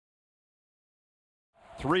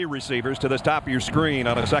3 receivers to the top of your screen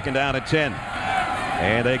on a 2nd down and 10.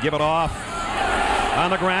 And they give it off.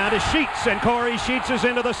 On the ground is Sheets, and Corey Sheets is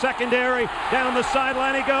into the secondary. Down the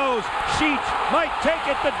sideline he goes. Sheets might take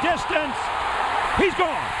it the distance. He's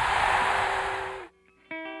gone.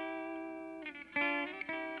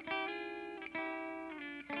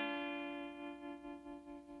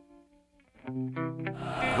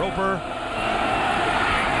 Roper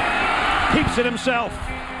keeps it himself.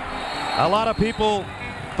 A lot of people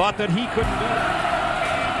thought that he couldn't do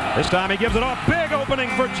it. This time he gives it off. Big opening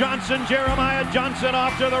for Johnson. Jeremiah Johnson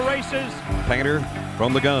off to the races. Painter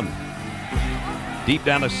from the gun. Deep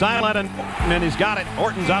down the sideline, and he's got it.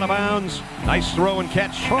 Orton's out of bounds. Nice throw and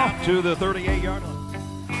catch out to the 38-yard line.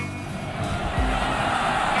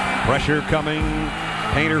 Pressure coming.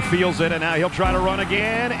 Painter feels it, and now he'll try to run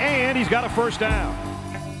again, and he's got a 1st down.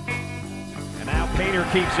 And now Painter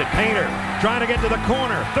keeps it. Painter trying to get to the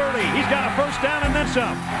corner. 30. He's got a 1st down and then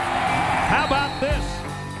some. How about this?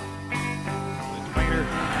 Painter.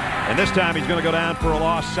 And this time he's going to go down for a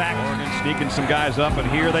lost sack. Oregon sneaking some guys up, and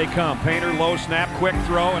here they come. Painter, low snap, quick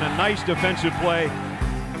throw, and a nice defensive play.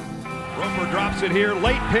 Roper drops it here.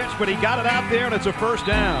 Late pitch, but he got it out there, and it's a 1st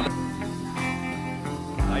down.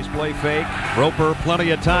 Nice play fake. Roper,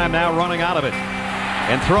 plenty of time now running out of it.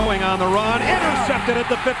 And throwing on the run. Intercepted at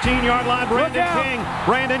the 15-yard line.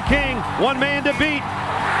 Brandon King, one man to beat.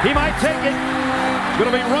 He might take it. It's going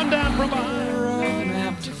to be run down from behind.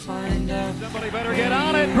 Somebody better get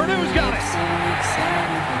on it. Purdue's got it.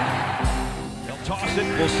 He'll toss it.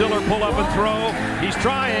 Will Siller pull up and throw? He's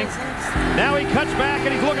trying. Now he cuts back,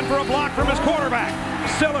 and he's looking for a block from his quarterback.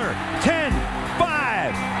 Siller, 10,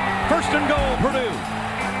 5. 1st and goal, Purdue.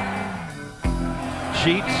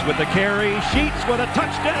 Sheets with the carry. Sheets with a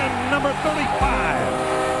touchdown, number 35.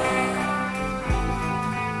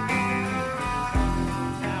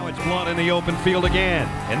 Now it's Blunt in the open field again.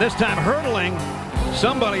 And this time hurdling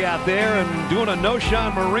somebody out there and doing a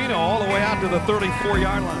no-Sean Marino all the way out to the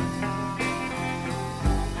 34-yard line.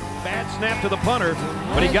 Bad snap to the punter,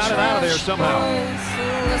 but he got it out of there somehow.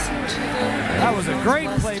 That was a great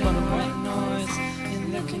play by the punter.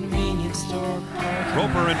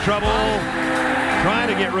 Roper in trouble, trying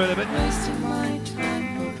to get rid of it.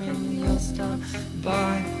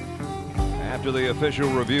 After the official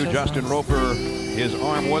review, Justin Roper, his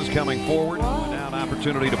arm was coming forward. Now an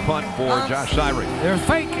opportunity to punt for Josh Cyree. There's a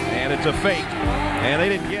fake. And it's a fake. And they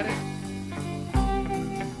didn't get it.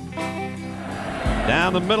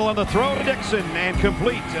 Down the middle of the throw to Dixon, and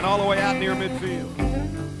complete, and all the way out near midfield.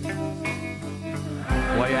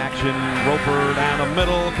 Play action, Roper down the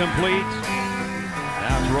middle, complete.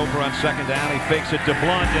 Now it's Roper on 2nd down. He fakes it to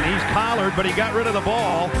Blunt, and he's collared, but he got rid of the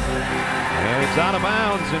ball. And it's out of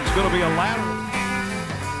bounds, and it's going to be a lateral.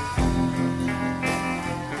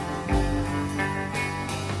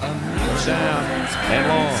 Down and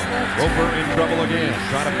long. Roper in trouble again.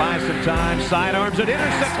 Trying to buy some time. Sidearms it,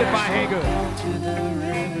 intercepted by Haygood.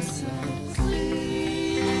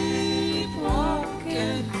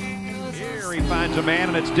 Here he finds a man,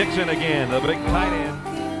 and it's Dixon again, the big tight end.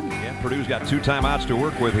 Purdue's got 2 timeouts to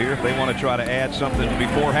work with here if they want to try to add something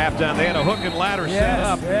before halftime. They had a hook and ladder set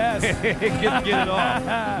up. Yes. Couldn't get it off.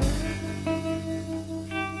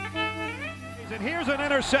 And here's an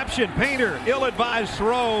interception. Painter, ill-advised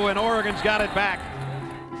throw, and Oregon's got it back.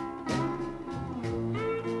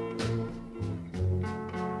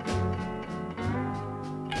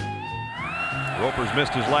 Roper's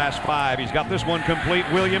missed his last 5. He's got this one complete.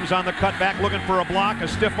 Williams on the cutback looking for a block, a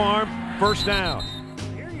stiff arm, 1st down.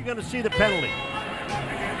 Going to see the penalty.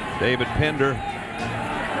 David Pender.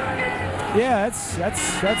 Yeah,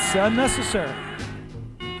 that's unnecessary.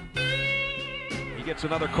 He gets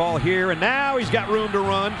another call here, and now he's got room to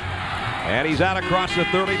run, and he's out across the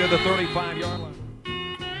 30 to the 35-yard line.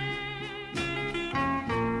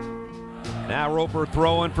 Now Roper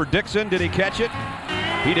throwing for Dixon. Did he catch it?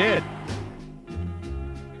 He did.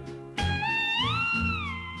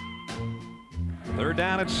 Third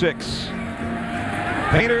down at 6.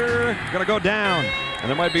 Painter going to go down, and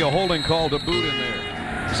there might be a holding call to boot in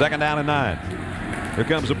there. 2nd down and 9. Here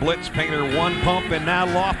comes a blitz. Painter one pump, and now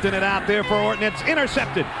lofting it out there for Orton. It's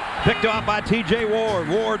intercepted. Picked off by T.J. Ward.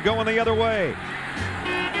 Ward going the other way.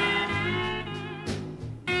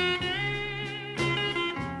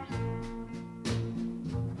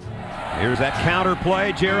 Here's that counter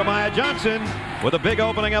play. Jeremiah Johnson with a big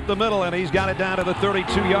opening up the middle, and he's got it down to the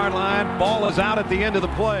 32-yard line. Ball is out at the end of the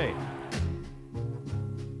play.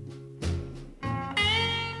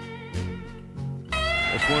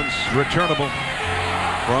 This one's returnable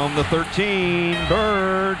from the 13.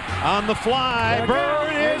 Bird on the fly.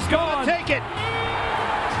 Bird is going to take it.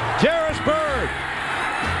 Jarris Bird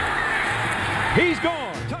He's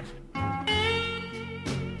gone. Touch.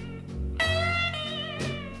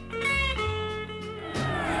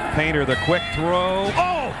 Painter, the quick throw.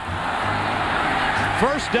 Oh!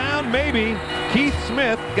 First down, maybe. Keith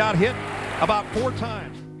Smith got hit about 4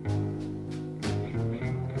 times.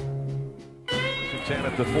 10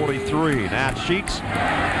 at the 43. Now Sheets.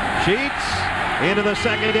 Into the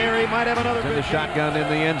secondary. Might have another. In the shotgun in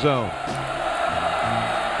the end zone.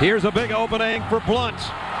 Here's a big opening for Blunt.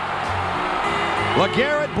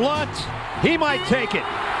 LeGarrette Blunt. He might take it.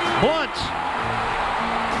 Blunt.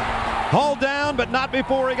 Hauled down, but not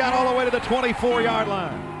before he got all the way to the 24-yard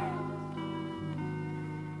line.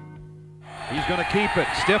 He's going to keep it.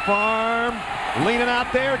 Stiff arm. Leaning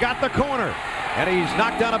out there. Got the corner. And he's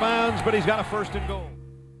knocked out of bounds, but he's got a 1st and goal.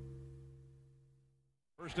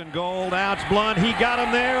 1st and goal. Now it's Blunt. He got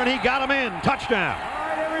him there, and he got him in. Touchdown. All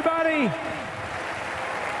right, everybody.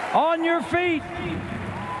 On your feet.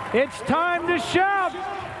 It's time to shout.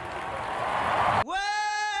 Well,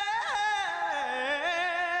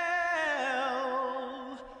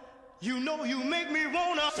 you know you make me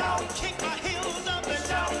wanna shout, kick my heels up and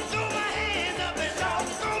shout, throw my hands up and shout,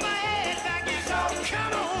 throw my head back and shout,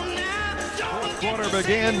 come on now. Fourth quarter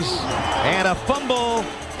begins, and a fumble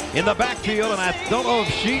in the backfield, and I don't know if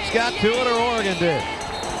Sheets got to it or Oregon did.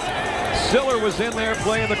 Siller was in there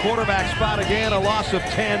playing the quarterback spot again, a loss of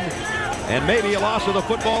 10, and maybe a loss of the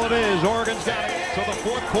football it is. Oregon's got it. So the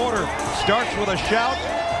fourth quarter starts with a shout,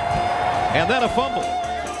 and then a fumble.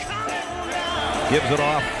 Gives it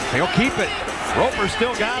off. He'll keep it. Roper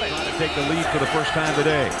still got it. Trying to take the lead for the first time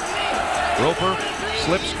today. Roper,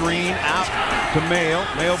 slip screen out to Mail.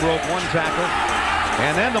 Mail broke 1 tackle.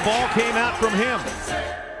 And then the ball came out from him.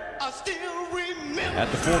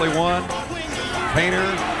 At the 41, Painter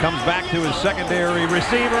comes back to his secondary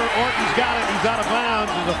receiver. Orton's got it. He's out of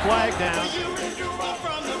bounds. There's a flag down.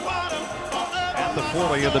 At the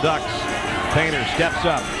 40 of the Ducks. Painter steps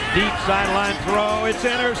up. Deep sideline throw. It's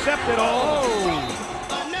intercepted. Oh!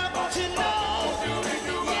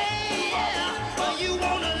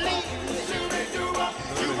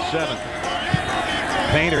 7.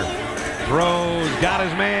 Painter throws, got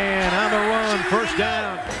his man on the run, 1st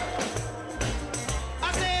down.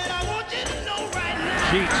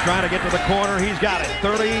 Sheets trying to get to the corner, he's got it,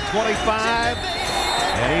 30, 25,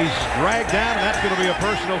 and he's dragged down, and that's going to be a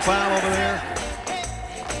personal foul over there.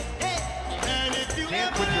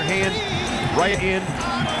 Can't put your hand right in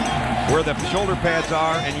where the shoulder pads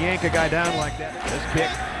are and yank a guy down like that. This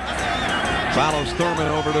kick follows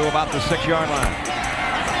Thurman over to about the 6-yard line.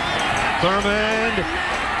 Thurman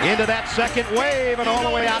into that second wave and all the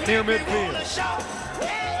way out near midfield.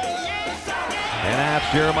 And that's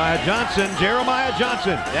Jeremiah Johnson. Jeremiah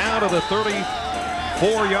Johnson down to the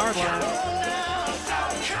 34-yard line.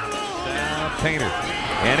 Down Painter.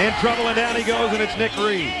 And in trouble, and down he goes, and it's Nick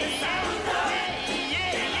Reed.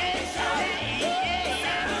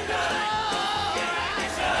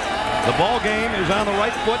 The ball game is on the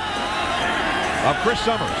right foot of Chris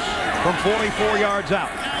Summers from 44 yards out.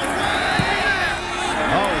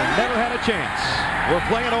 Oh, never had a chance. We're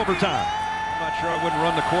playing overtime. I'm not sure I wouldn't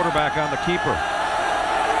run the quarterback on the keeper.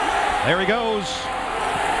 There he goes.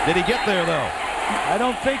 Did he get there, though? I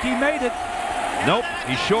don't think he made it. Nope,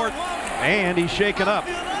 he's short, and he's shaken up.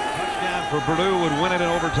 Touchdown for Purdue would win it in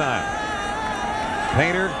overtime.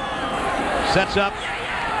 Painter sets up.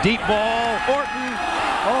 Deep ball. Orton.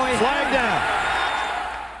 Oh, he flag down.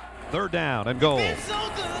 3rd down and goal.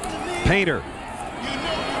 Painter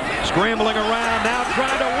scrambling around, now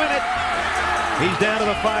trying to win it. He's down to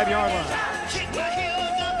the 5-yard line.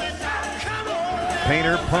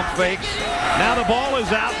 Painter pump fakes. Now the ball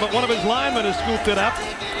is out, but one of his linemen has scooped it up,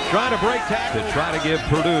 trying to break tackle to try to give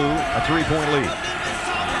Purdue a 3-point lead.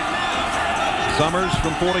 Summers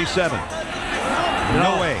from 47.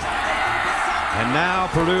 No way. And now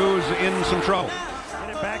Purdue's in some trouble.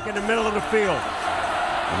 Get it back in the middle of the field.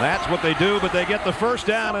 And that's what they do, but they get the 1st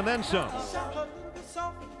down and then some.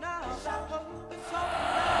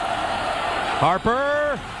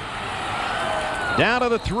 Harper down to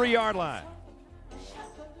the 3-yard line.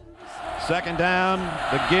 2nd down,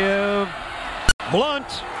 the give.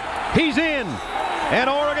 Blunt, he's in. And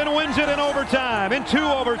Oregon wins it in overtime, in 2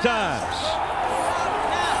 overtimes.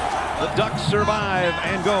 The Ducks survive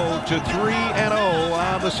and go to 3-0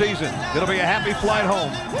 on the season. It'll be a happy flight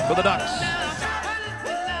home for the Ducks.